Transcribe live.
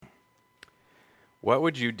What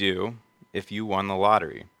would you do if you won the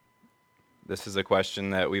lottery? This is a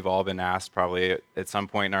question that we've all been asked probably at some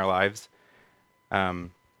point in our lives.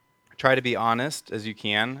 Um, Try to be honest as you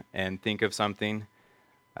can and think of something.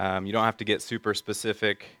 You don't have to get super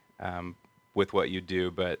specific with what you do,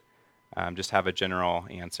 but just have a general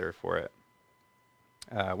answer for it.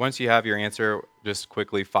 Once you have your answer, just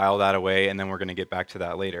quickly file that away, and then we're going to get back to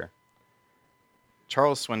that later.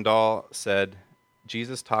 Charles Swindoll said,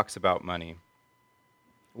 Jesus talks about money.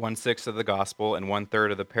 1/6 of the gospel and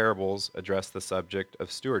 1/3 of the parables address the subject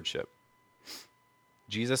of stewardship.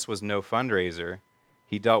 Jesus was no fundraiser.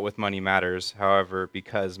 He dealt with money matters. However,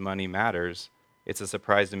 because money matters, it's a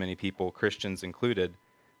surprise to many people, Christians included,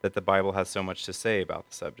 that the Bible has so much to say about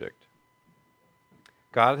the subject.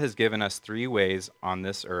 God has given us 3 ways on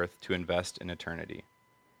this earth to invest in eternity.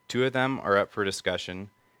 2 of them are up for discussion,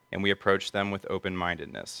 and we approach them with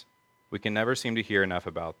open-mindedness. We can never seem to hear enough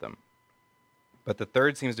about them. But the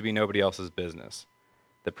third seems to be nobody else's business.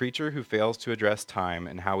 The preacher who fails to address time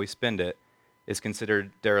and how we spend it is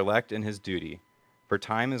considered derelict in his duty, for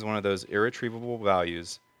time is one of those irretrievable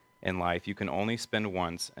values in life you can only spend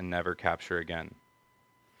once and never capture again.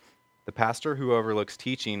 The pastor who overlooks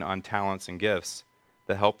teaching on talents and gifts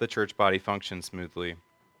that help the church body function smoothly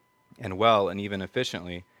and well and even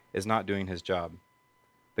efficiently is not doing his job.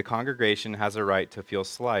 The congregation has a right to feel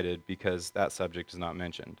slighted because that subject is not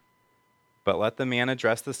mentioned. But let the man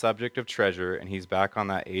address the subject of treasure, and he's back on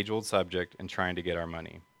that age-old subject and trying to get our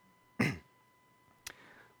money.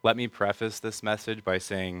 Let me preface this message by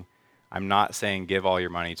saying, I'm not saying give all your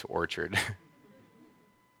money to Orchard.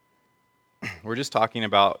 We're just talking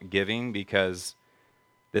about giving because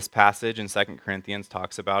this passage in 2 Corinthians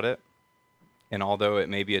talks about it. And although it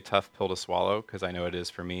may be a tough pill to swallow, because I know it is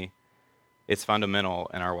for me, it's fundamental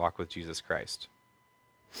in our walk with Jesus Christ.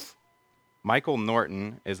 Michael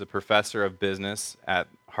Norton is a professor of business at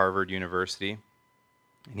Harvard University,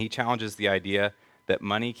 and he challenges the idea that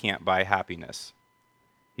money can't buy happiness.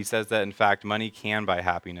 He says that, in fact, money can buy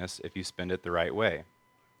happiness if you spend it the right way.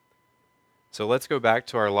 So let's go back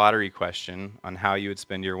to our lottery question on how you would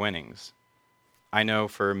spend your winnings. I know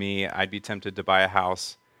for me, I'd be tempted to buy a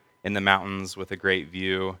house in the mountains with a great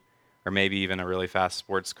view, or maybe even a really fast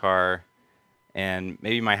sports car, and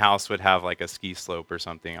maybe my house would have like a ski slope or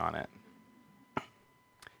something on it.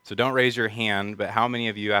 So don't raise your hand, but how many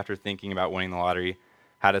of you, after thinking about winning the lottery,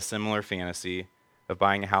 had a similar fantasy of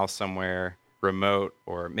buying a house somewhere remote,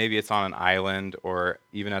 or maybe it's on an island, or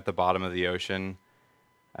even at the bottom of the ocean?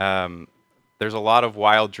 There's a lot of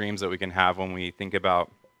wild dreams that we can have when we think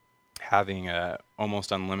about having a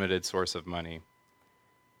almost unlimited source of money.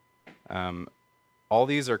 All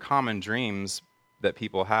these are common dreams that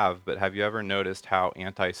people have, but have you ever noticed how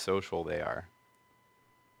antisocial they are?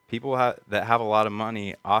 People that have a lot of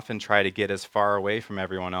money often try to get as far away from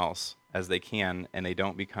everyone else as they can, and they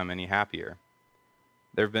don't become any happier.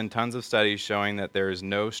 There have been tons of studies showing that there is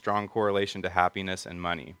no strong correlation to happiness and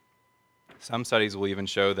money. Some studies will even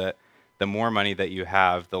show that the more money that you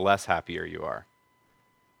have, the less happier you are.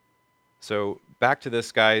 So back to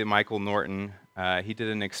this guy, Michael Norton. He did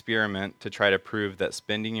an experiment to try to prove that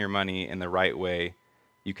spending your money in the right way,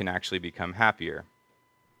 you can actually become happier.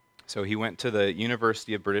 So he went to the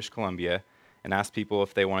University of British Columbia and asked people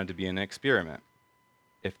if they wanted to be in an experiment.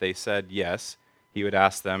 If they said yes, he would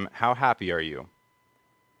ask them, "How happy are you?"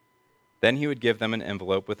 Then he would give them an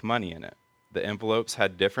envelope with money in it. The envelopes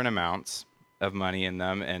had different amounts of money in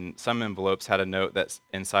them, and some envelopes had a note that's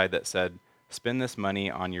inside that said, "Spend this money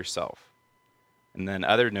on yourself." And then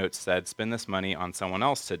other notes said, "Spend this money on someone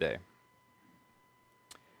else today."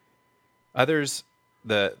 Others,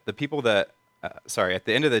 the people that, at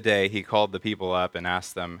the end of the day, he called the people up and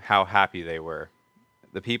asked them how happy they were.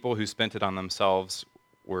 The people who spent it on themselves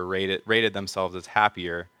were rated themselves as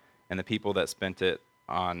happier, and the people that spent it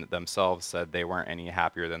on themselves said they weren't any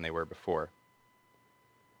happier than they were before.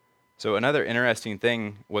 So another interesting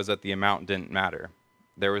thing was that the amount didn't matter.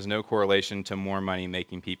 There was no correlation to more money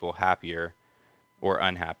making people happier or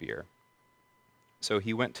unhappier. So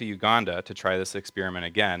he went to Uganda to try this experiment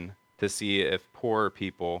again to see if poorer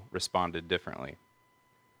people responded differently.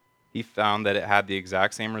 He found that it had the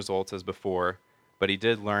exact same results as before, but he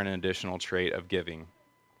did learn an additional trait of giving.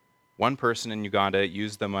 One person in Uganda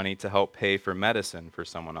used the money to help pay for medicine for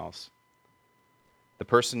someone else. The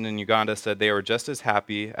person in Uganda said they were just as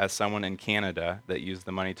happy as someone in Canada that used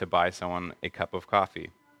the money to buy someone a cup of coffee.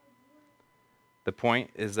 The point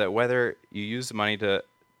is that whether you use the money to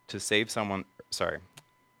save someone,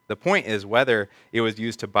 the point is whether it was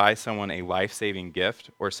used to buy someone a life-saving gift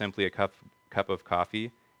or simply a cup of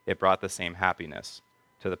coffee, it brought the same happiness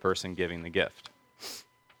to the person giving the gift.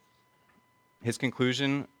 His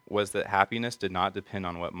conclusion was that happiness did not depend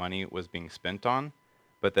on what money was being spent on,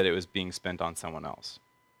 but that it was being spent on someone else.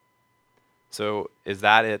 So, is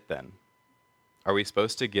that it then? Are we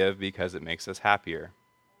supposed to give because it makes us happier?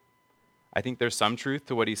 I think there's some truth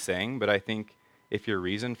to what he's saying, but I think if your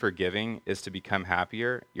reason for giving is to become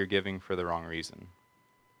happier, you're giving for the wrong reason.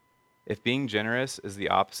 If being generous is the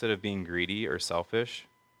opposite of being greedy or selfish,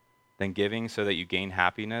 then giving so that you gain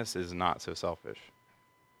happiness is not so selfish.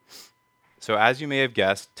 So, as you may have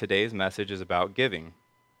guessed, today's message is about giving.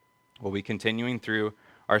 We'll be continuing through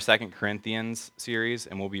our 2 Corinthians series,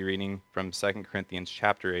 and we'll be reading from 2 Corinthians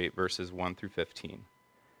chapter 8, verses 1 through 15.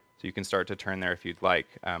 So you can start to turn there if you'd like,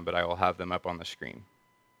 but I will have them up on the screen.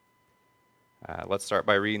 Let's start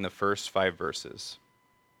by reading the first 5 verses.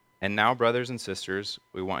 And now, brothers and sisters,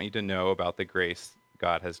 we want you to know about the grace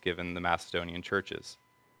God has given the Macedonian churches.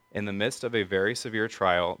 In the midst of a very severe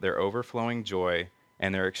trial, their overflowing joy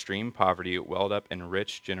and their extreme poverty welled up in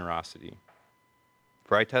rich generosity.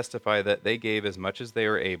 For I testify that they gave as much as they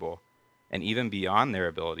were able, and even beyond their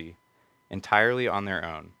ability, entirely on their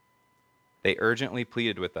own. They urgently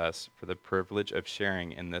pleaded with us for the privilege of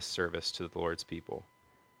sharing in this service to the Lord's people.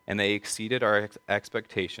 And they exceeded our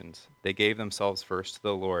expectations. They gave themselves first to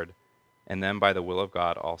the Lord, and then by the will of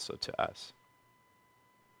God also to us.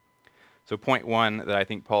 So point 1 that I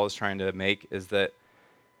think Paul is trying to make is that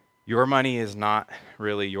your money is not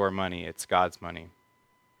really your money, it's God's money.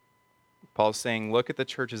 Paul's saying, look at the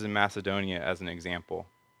churches in Macedonia as an example.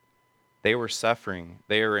 They were suffering.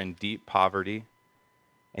 They were in deep poverty.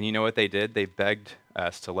 And you know what they did? They begged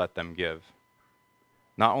us to let them give.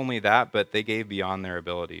 Not only that, but they gave beyond their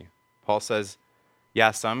ability. Paul says,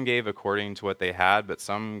 yeah, some gave according to what they had, but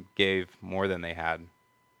some gave more than they had.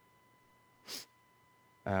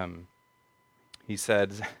 He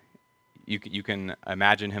said, you can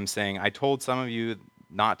imagine him saying, I told some of you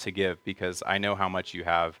not to give because I know how much you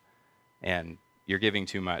have, and you're giving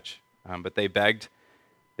too much. But they begged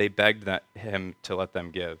him to let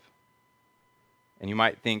them give. And you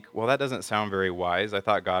might think, well, that doesn't sound very wise. I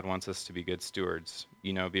thought God wants us to be good stewards,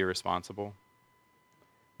 be responsible.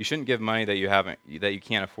 You shouldn't give money that you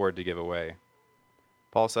can't afford to give away.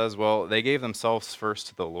 Paul says, well, they gave themselves first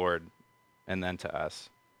to the Lord and then to us.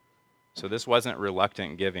 So this wasn't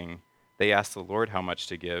reluctant giving. They asked the Lord how much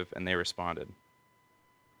to give, and they responded.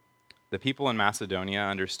 The people in Macedonia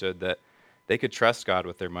understood that they could trust God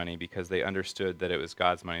with their money because they understood that it was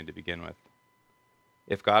God's money to begin with.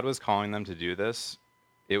 If God was calling them to do this,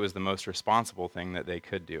 it was the most responsible thing that they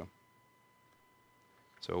could do.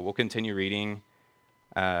 So we'll continue reading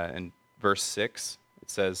in verse 6. It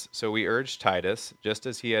says, So we urge Titus, just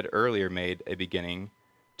as he had earlier made a beginning,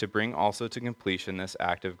 to bring also to completion this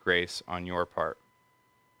act of grace on your part.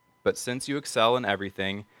 But since you excel in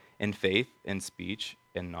everything, in faith, in speech,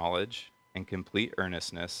 in knowledge, in complete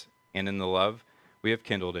earnestness, and in the love we have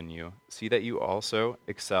kindled in you, see that you also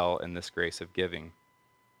excel in this grace of giving.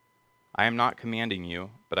 I am not commanding you,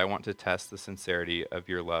 but I want to test the sincerity of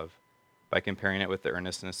your love by comparing it with the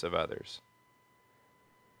earnestness of others.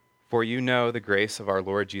 For you know the grace of our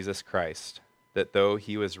Lord Jesus Christ, that though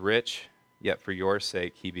he was rich, yet for your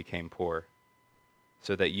sake he became poor,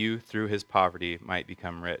 so that you through his poverty might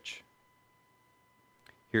become rich.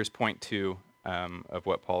 Here's point 2 of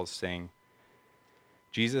what Paul is saying.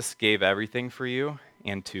 Jesus gave everything for you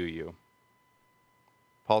and to you.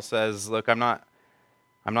 Paul says, look, I'm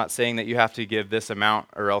not saying that you have to give this amount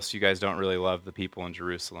or else you guys don't really love the people in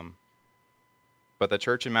Jerusalem. But the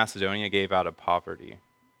church in Macedonia gave out of poverty,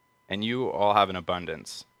 and you all have an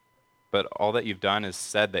abundance. But all that you've done is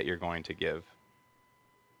said that you're going to give.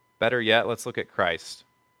 Better yet, let's look at Christ.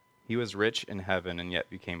 He was rich in heaven and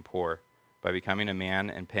yet became poor by becoming a man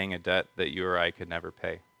and paying a debt that you or I could never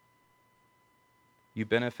pay. You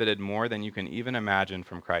benefited more than you can even imagine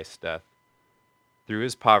from Christ's death. Through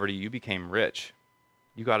his poverty, you became rich.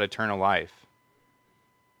 You got eternal life.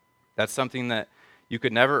 That's something that you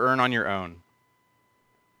could never earn on your own.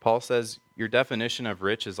 Paul says your definition of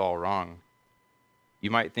rich is all wrong. You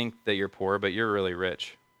might think that you're poor, but you're really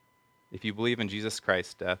rich. If you believe in Jesus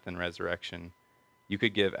Christ's death and resurrection, you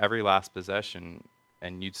could give every last possession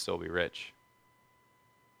and you'd still be rich.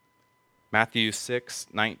 Matthew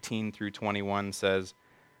 6:19 through 21 says,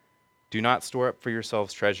 Do not store up for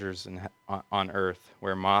yourselves treasures on earth,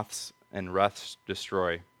 where moths and rust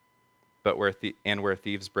destroy, but where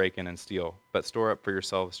thieves break in and steal. But store up for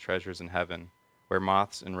yourselves treasures in heaven, where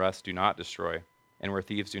moths and rust do not destroy, and where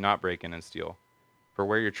thieves do not break in and steal. For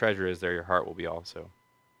where your treasure is, there your heart will be also.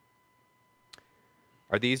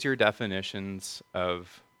 Are these your definitions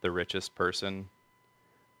of the richest person?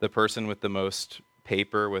 The person with the most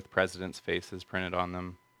paper with presidents' faces printed on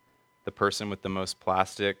them? The the person with the most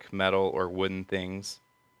plastic, metal, or wooden things,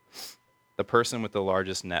 the person with the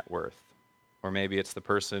largest net worth, or maybe it's the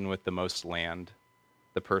person with the most land,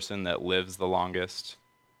 the person that lives the longest.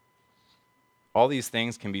 All these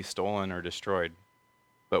things can be stolen or destroyed,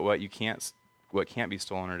 but what can't be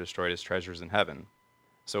stolen or destroyed is treasures in heaven.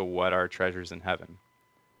 So what are treasures in heaven?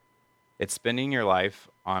 It's spending your life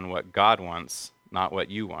on what God wants, not what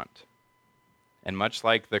you want. And much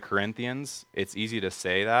like the Corinthians, it's easy to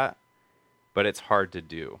say that, but it's hard to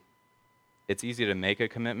do. It's easy to make a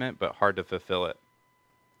commitment, but hard to fulfill it.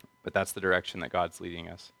 But that's the direction that God's leading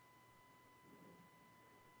us.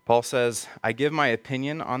 Paul says, I give my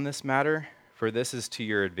opinion on this matter, for this is to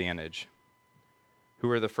your advantage, who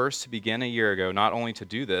were the first to begin a year ago, not only to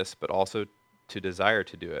do this, but also to desire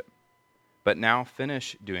to do it. But now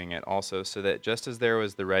finish doing it also, so that just as there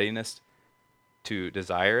was the readiness to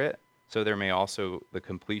desire it, so there may also the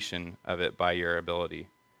completion of it by your ability.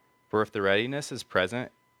 For if the readiness is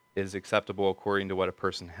present, it is acceptable according to what a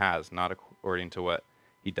person has, not according to what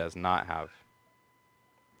he does not have.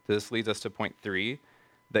 This leads us to point 3,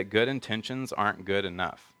 that good intentions aren't good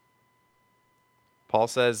enough. Paul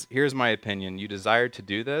says, here's my opinion. You desire to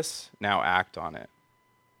do this, now act on it.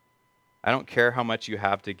 I don't care how much you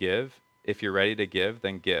have to give. If you're ready to give,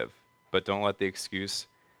 then give. But don't let the excuse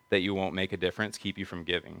that you won't make a difference keep you from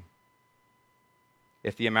giving.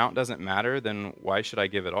 If the amount doesn't matter, then why should I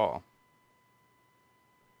give at all?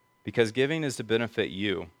 Because giving is to benefit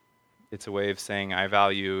you. It's a way of saying, I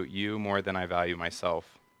value you more than I value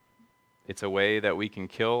myself. It's a way that we can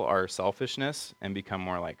kill our selfishness and become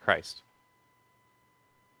more like Christ.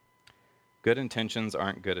 Good intentions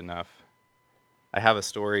aren't good enough. I have a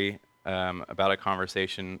story about a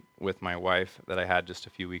conversation with my wife that I had just a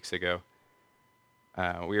few weeks ago.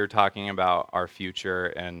 We were talking about our future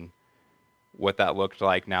and what that looked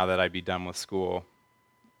like now that I'd be done with school.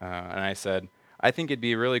 And I said, I think it'd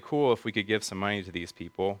be really cool if we could give some money to these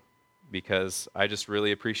people because I just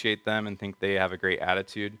really appreciate them and think they have a great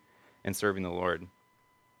attitude in serving the Lord.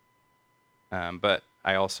 But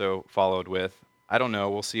I also followed with, I don't know,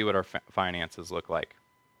 we'll see what our finances look like.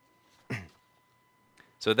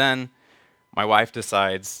 So then my wife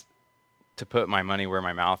decides to put my money where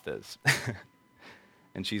my mouth is.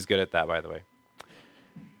 And she's good at that, by the way.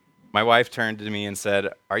 My wife turned to me and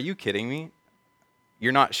said, are you kidding me?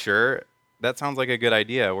 You're not sure? That sounds like a good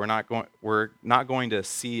idea. We're not going to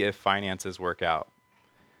see if finances work out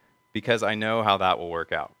because I know how that will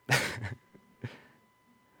work out.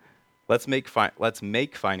 Let's make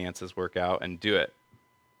finances work out and do it.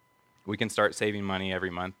 We can start saving money every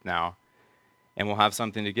month now, and we'll have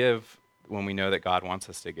something to give when we know that God wants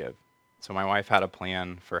us to give. So my wife had a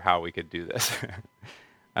plan for how we could do this.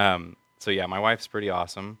 So yeah, my wife's pretty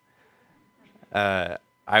awesome. I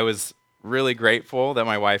was really grateful that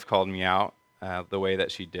my wife called me out the way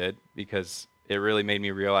that she did because it really made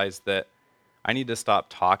me realize that I need to stop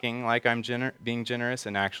talking like I'm being generous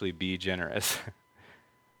and actually be generous.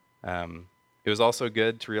 It was also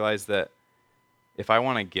good to realize that if I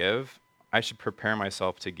want to give, I should prepare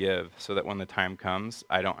myself to give so that when the time comes,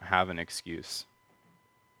 I don't have an excuse.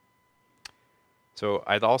 So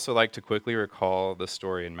I'd also like to quickly recall the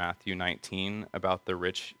story in Matthew 19 about the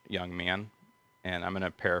rich young man. And I'm going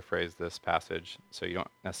to paraphrase this passage so you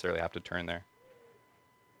don't necessarily have to turn there.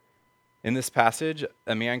 In this passage,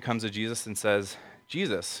 a man comes to Jesus and says,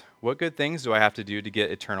 Jesus, what good things do I have to do to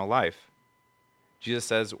get eternal life? Jesus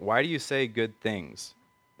says, why do you say good things?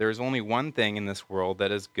 There is only one thing in this world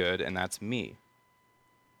that is good, and that's me.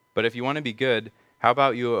 But if you want to be good, how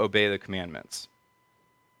about you obey the commandments?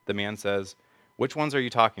 The man says, which ones are you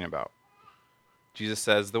talking about? Jesus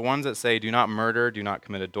says, the ones that say, do not murder, do not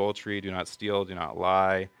commit adultery, do not steal, do not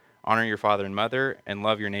lie, honor your father and mother, and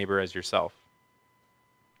love your neighbor as yourself.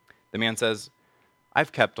 The man says,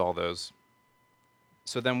 I've kept all those.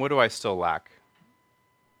 So then what do I still lack?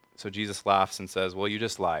 So Jesus laughs and says, well, you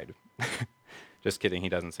just lied. Just kidding, he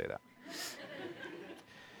doesn't say that.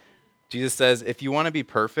 Jesus says, if you want to be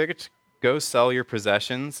perfect, go sell your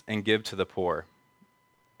possessions and give to the poor,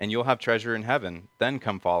 and you'll have treasure in heaven. Then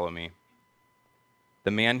come follow me.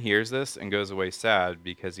 The man hears this and goes away sad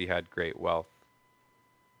because he had great wealth.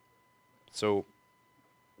 So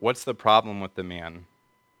what's the problem with the man?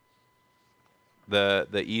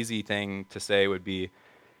 The easy thing to say would be,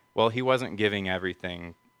 well, he wasn't giving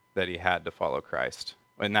everything that he had to follow Christ.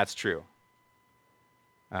 And that's true.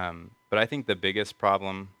 But I think the biggest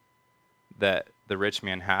problem that the rich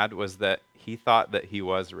man had was that he thought that he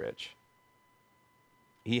was rich.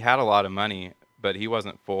 He had a lot of money, but he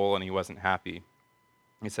wasn't full and he wasn't happy.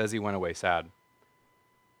 He says he went away sad.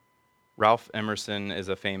 Ralph Emerson is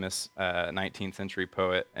a famous 19th century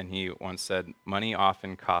poet, and he once said, "Money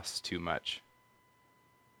often costs too much.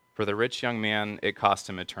 For the rich young man, it cost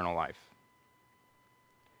him eternal life."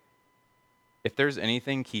 If there's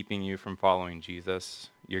anything keeping you from following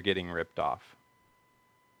Jesus, you're getting ripped off.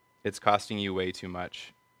 It's costing you way too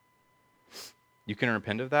much. You can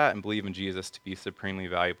repent of that and believe in Jesus to be supremely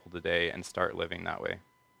valuable today and start living that way.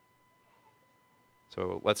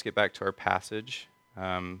 So let's get back to our passage.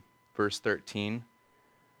 Verse 13.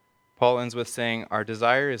 Paul ends with saying, "Our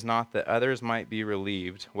desire is not that others might be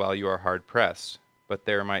relieved while you are hard pressed, but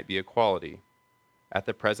there might be equality. At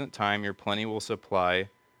the present time, your plenty will supply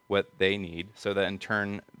what they need, so that in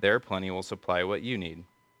turn their plenty will supply what you need.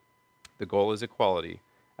 The goal is equality.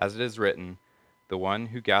 As it is written, the one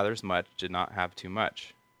who gathers much did not have too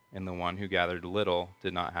much, and the one who gathered little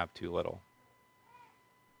did not have too little."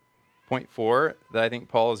 Point 4 that I think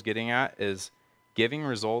Paul is getting at is giving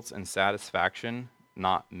results in satisfaction,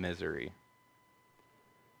 not misery.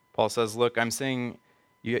 Paul says, look, I'm saying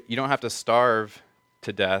you don't have to starve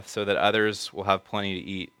to death so that others will have plenty to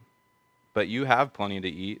eat. But you have plenty to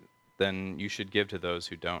eat, then you should give to those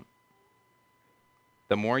who don't.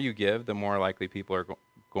 The more you give, the more likely people are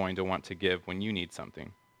going to want to give when you need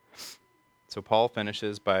something. So Paul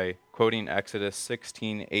finishes by quoting Exodus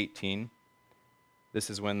 16:18. This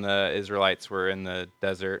is when the Israelites were in the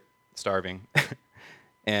desert starving,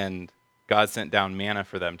 and God sent down manna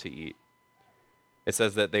for them to eat. It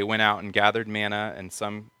says that they went out and gathered manna, and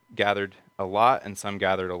some gathered a lot and some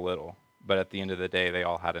gathered a little. But at the end of the day, they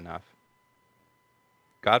all had enough.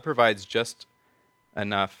 God provides just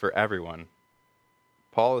enough for everyone.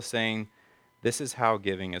 Paul is saying this is how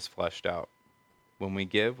giving is fleshed out. When we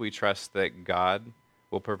give, we trust that God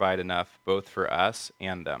will provide enough both for us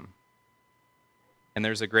and them. And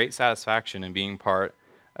there's a great satisfaction in being part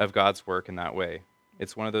of God's work in that way.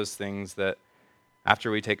 It's one of those things that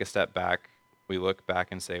after we take a step back, we look back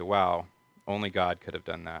and say, wow, only God could have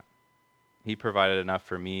done that. He provided enough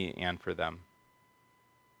for me and for them.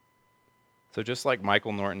 So just like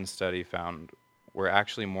Michael Norton's study found, we're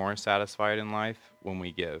actually more satisfied in life when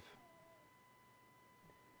we give.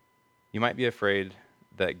 You might be afraid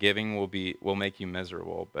that giving will make you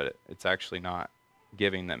miserable, but it's actually not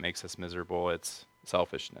giving that makes us miserable, it's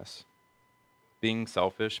selfishness. Being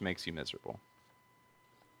selfish makes you miserable.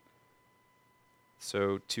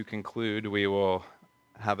 So to conclude, we will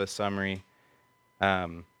have a summary.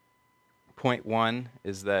 Point 1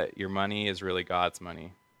 is that your money is really God's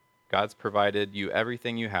money. God's provided you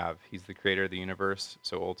everything you have. He's the creator of the universe,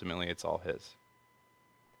 so ultimately it's all his.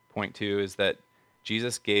 Point 2 is that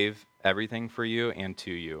Jesus gave everything for you and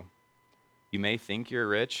to you. You may think you're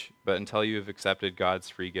rich, but until you have accepted God's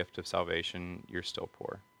free gift of salvation, you're still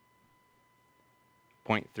poor.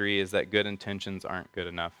 Point 3 is that good intentions aren't good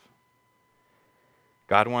enough.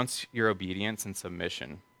 God wants your obedience and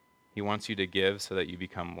submission. He wants you to give so that you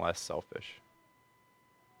become less selfish.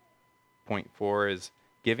 Point 4 is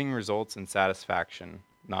giving results in satisfaction,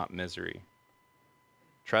 not misery.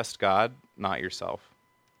 Trust God, not yourself.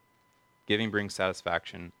 Giving brings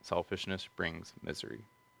satisfaction. Selfishness brings misery.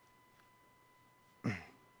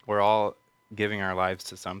 We're all giving our lives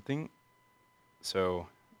to something, so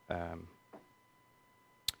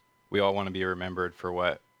we all want to be remembered for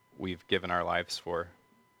what we've given our lives for.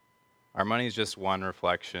 Our money is just one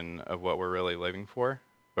reflection of what we're really living for,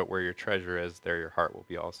 but where your treasure is, there your heart will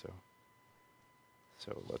be also.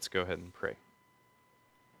 So let's go ahead and pray.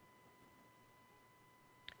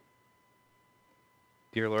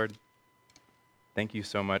 Dear Lord, thank you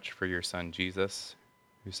so much for your son Jesus,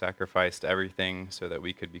 who sacrificed everything so that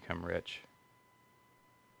we could become rich.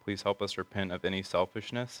 Please help us repent of any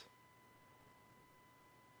selfishness.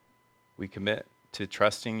 We commit to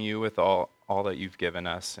trusting you with all that you've given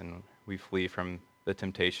us, and we flee from the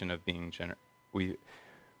temptation of being generous. We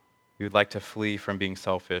would like to flee from being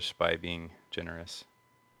selfish by being generous.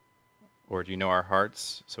 Lord, you know our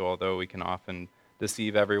hearts, so although we can often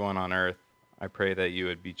deceive everyone on earth, I pray that you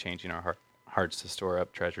would be changing our hearts to store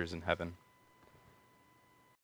up treasures in heaven.